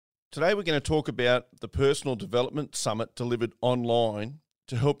Today we're going to talk about the Personal Development Summit delivered online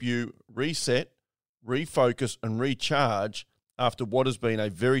to help you reset, refocus and recharge after what has been a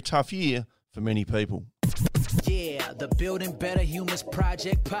very tough year for many people. Yeah, the Building Better Humans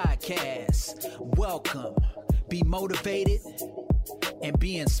Project podcast. Welcome. Be motivated and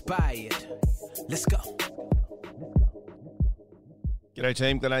be inspired. Let's go. G'day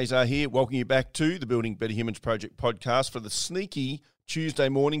team, Glenn Azar here. Welcome you back to the Building Better Humans Project podcast for the sneaky Tuesday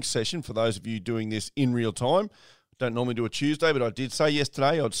morning session for those of you doing this in real time. Don't normally do a Tuesday, but I did say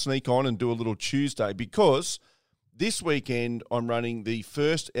yesterday I'd sneak on and do a little Tuesday because this weekend I'm running the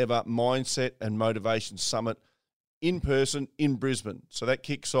first ever Mindset and Motivation Summit in person in Brisbane. So that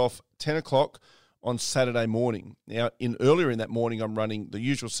kicks off 10 o'clock on Saturday morning. Now, earlier in that morning, I'm running the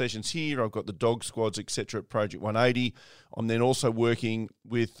usual sessions here. I've got the dog squads, etc. at Project 180. I'm then also working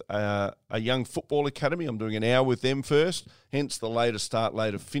with a young football academy. I'm doing an hour with them first, hence the later start,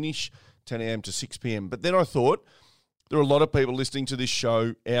 later finish, 10 a.m. to 6 p.m. But then I thought there are a lot of people listening to this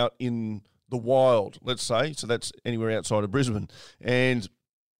show out in the wild, let's say. So that's anywhere outside of Brisbane. And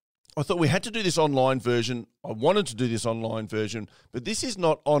I thought we had to do this online version. I wanted to do this online version, but this is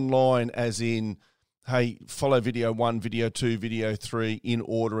not online as in, hey, follow video 1, video 2, video 3 in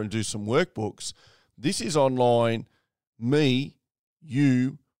order and do some workbooks. This is online, me,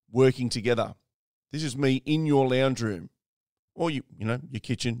 you, working together. This is me in your lounge room or your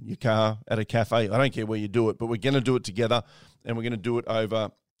kitchen, your car, at a cafe. I don't care where you do it, but we're going to do it together and we're going to do it over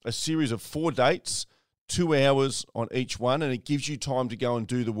a series of 4 dates, 2 hours on each one, and it gives you time to go and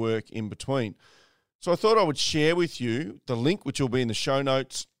do the work in between. So I thought I would share with you the link, which will be in the show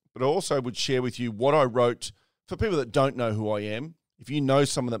notes, but I also would share with you what I wrote for people that don't know who I am. If you know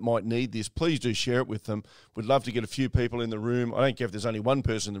someone that might need this, please do share it with them. We'd love to get a few people in the room. I don't care if there's only one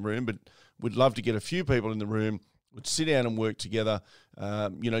person in the room, but we'd love to get a few people in the room. We'd sit down and work together.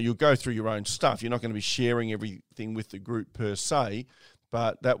 You'll go through your own stuff. You're not going to be sharing everything with the group per se,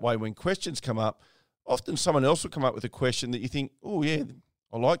 but that way when questions come up, often someone else will come up with a question that you think, oh, yeah,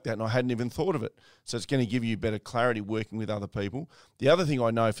 I like that, and I hadn't even thought of it. So it's going to give you better clarity working with other people. The other thing I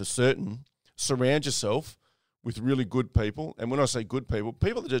know for certain, surround yourself with really good people. And when I say good people,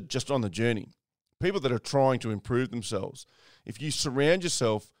 people that are just on the journey, people that are trying to improve themselves. If you surround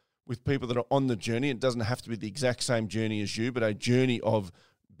yourself with people that are on the journey, it doesn't have to be the exact same journey as you, but a journey of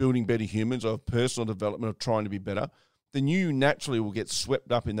building better humans, of personal development, of trying to be better, then you naturally will get swept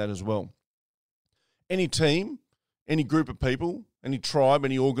up in that as well. Any team, any group of people, any tribe,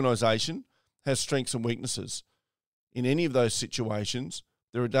 any organisation has strengths and weaknesses. In any of those situations,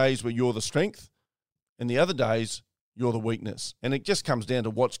 there are days where you're the strength and the other days you're the weakness. And it just comes down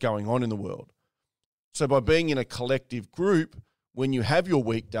to what's going on in the world. So by being in a collective group, when you have your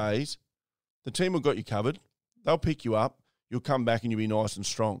weak days, the team have got you covered. They'll pick you up. You'll come back and you'll be nice and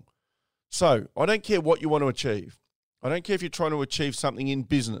strong. So I don't care what you want to achieve. I don't care if you're trying to achieve something in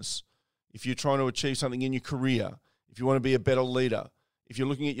business, if you're trying to achieve something in your career, if you want to be a better leader, if you're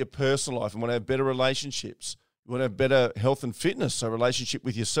looking at your personal life and want to have better relationships, you want to have better health and fitness, so relationship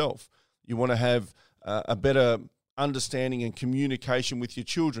with yourself, you want to have a better understanding and communication with your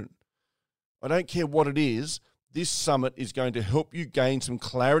children. I don't care what it is, this summit is going to help you gain some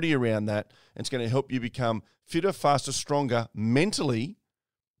clarity around that, and it's going to help you become fitter, faster, stronger mentally,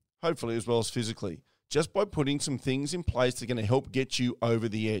 hopefully as well as physically, just by putting some things in place that are going to help get you over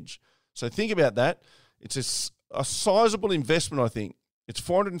the edge. So think about that. It's a sizable investment, I think. It's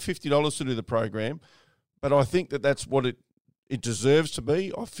 $450 to do the program, but I think that that's what it deserves to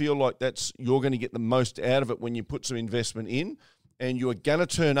be. I feel like you're going to get the most out of it when you put some investment in, and you are going to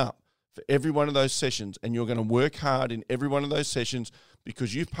turn up for every one of those sessions, and you're going to work hard in every one of those sessions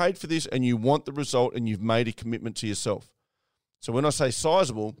because you've paid for this and you want the result and you've made a commitment to yourself. So when I say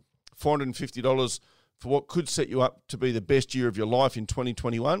sizable, $450 for what could set you up to be the best year of your life in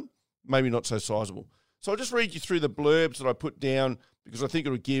 2021, maybe not so sizable. So I'll just read you through the blurbs that I put down because I think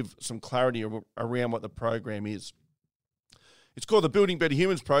it'll give some clarity around what the program is. It's called the Building Better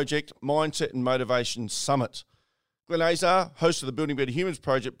Humans Project Mindset and Motivation Summit. Glenn Azar, host of the Building Better Humans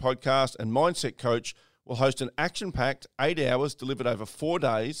Project podcast and mindset coach, will host an action-packed 8 hours delivered over 4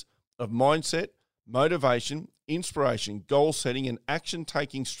 days of mindset, motivation, inspiration, goal setting and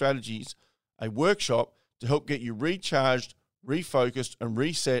action-taking strategies, a workshop to help get you recharged, refocused and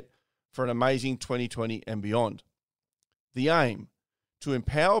reset for an amazing 2020 and beyond. The aim, to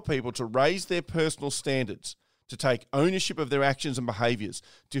empower people to raise their personal standards, to take ownership of their actions and behaviours,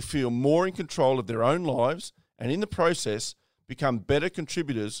 to feel more in control of their own lives, and in the process, become better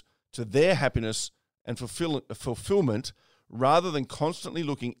contributors to their happiness and fulfillment rather than constantly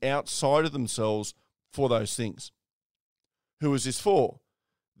looking outside of themselves for those things. Who is this for?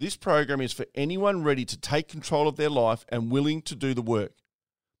 This program is for anyone ready to take control of their life and willing to do the work.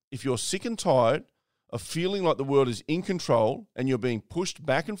 If you're sick and tired of feeling like the world is in control and you're being pushed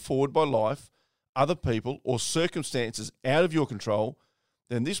back and forward by life, other people, or circumstances out of your control,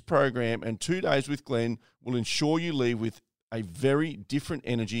 then this program and 2 days with Glenn will ensure you leave with a very different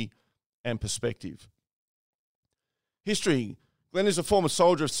energy and perspective. History. Glenn is a former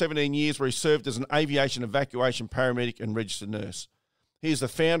soldier of 17 years where he served as an aviation evacuation paramedic and registered nurse. He is the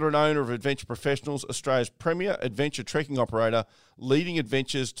founder and owner of Adventure Professionals, Australia's premier adventure trekking operator, leading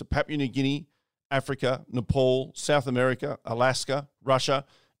adventures to Papua New Guinea, Africa, Nepal, South America, Alaska, Russia,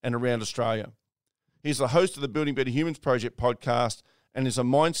 and around Australia. He is the host of the Building Better Humans Project podcast and is a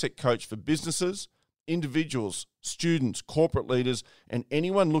mindset coach for businesses, individuals, students, corporate leaders, and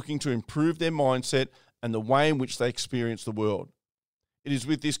anyone looking to improve their mindset and the way in which they experience the world. It is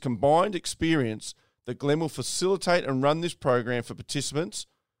with this combined experience that Glenn will facilitate and run this program for participants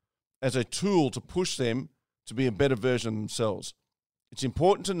as a tool to push them to be a better version of themselves. It's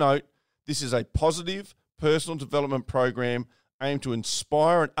important to note this is a positive personal development program aimed to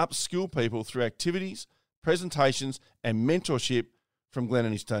inspire and upskill people through activities, presentations, and mentorship from Glenn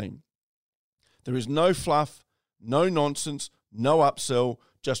and his team. There is no fluff, no nonsense, no upsell,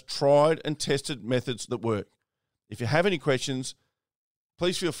 just tried and tested methods that work. If you have any questions,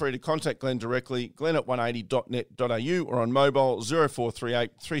 please feel free to contact Glenn directly, glenn@180.net.au or on mobile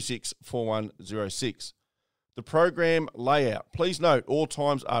 0438 364106. The program layout. Please note all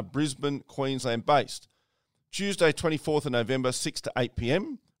times are Brisbane, Queensland based. Tuesday, 24th of November, 6 to 8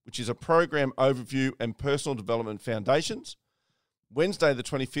 p.m, which is a program overview and personal development foundations. Wednesday, the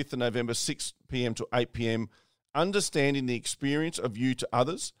 25th of November, 6 p.m. to 8 p.m, understanding the experience of you to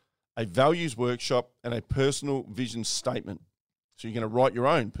others, a values workshop, and a personal vision statement. So you're going to write your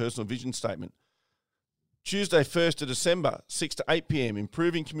own personal vision statement. Tuesday, 1st of December, 6 to 8 p.m,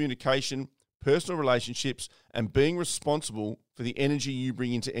 improving communication, personal relationships, and being responsible for the energy you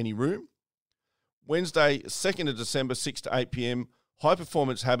bring into any room. Wednesday, 2nd of December, 6 to 8 p.m, high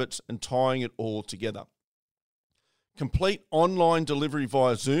performance habits and tying it all together. Complete online delivery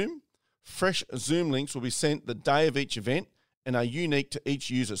via Zoom. Fresh Zoom links will be sent the day of each event and are unique to each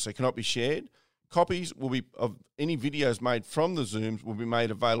user, so cannot be shared. Copies will be of any videos made from the Zooms will be made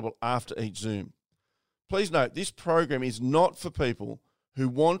available after each Zoom. Please note, this program is not for people who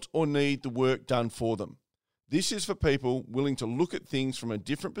want or need the work done for them. This is for people willing to look at things from a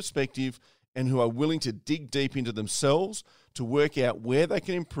different perspective and who are willing to dig deep into themselves to work out where they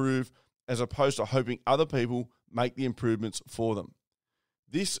can improve as opposed to hoping other people make the improvements for them.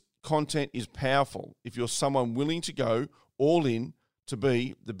 This content is powerful if you're someone willing to go all in to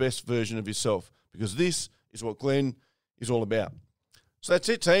be the best version of yourself, because this is what Glenn is all about. So that's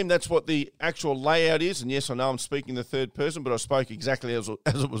it, team. That's what the actual layout is. And yes, I know I'm speaking the third person, but I spoke exactly as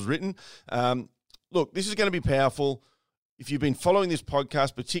it was written. Look, this is going to be powerful. If you've been following this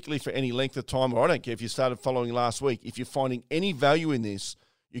podcast, particularly for any length of time, or I don't care if you started following last week, if you're finding any value in this,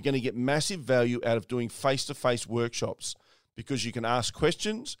 you're going to get massive value out of doing face-to-face workshops, because you can ask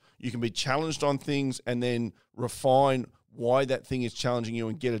questions, you can be challenged on things, and then refine why that thing is challenging you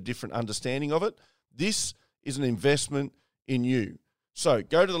and get a different understanding of it. This is an investment in you. So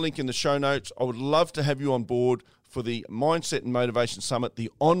go to the link in the show notes. I would love to have you on board for the Mindset and Motivation Summit, the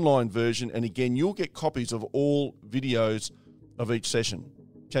online version. And again, you'll get copies of all videos of each session.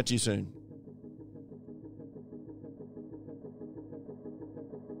 Chat to you soon.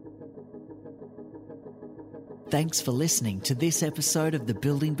 Thanks for listening to this episode of the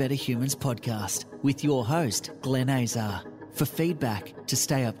Building Better Humans podcast with your host, Glenn Azar. For feedback, to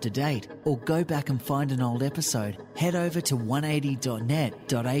stay up to date, or go back and find an old episode, head over to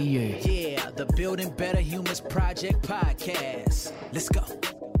 180.net.au. Yeah, the Building Better Humans Project podcast. Let's go.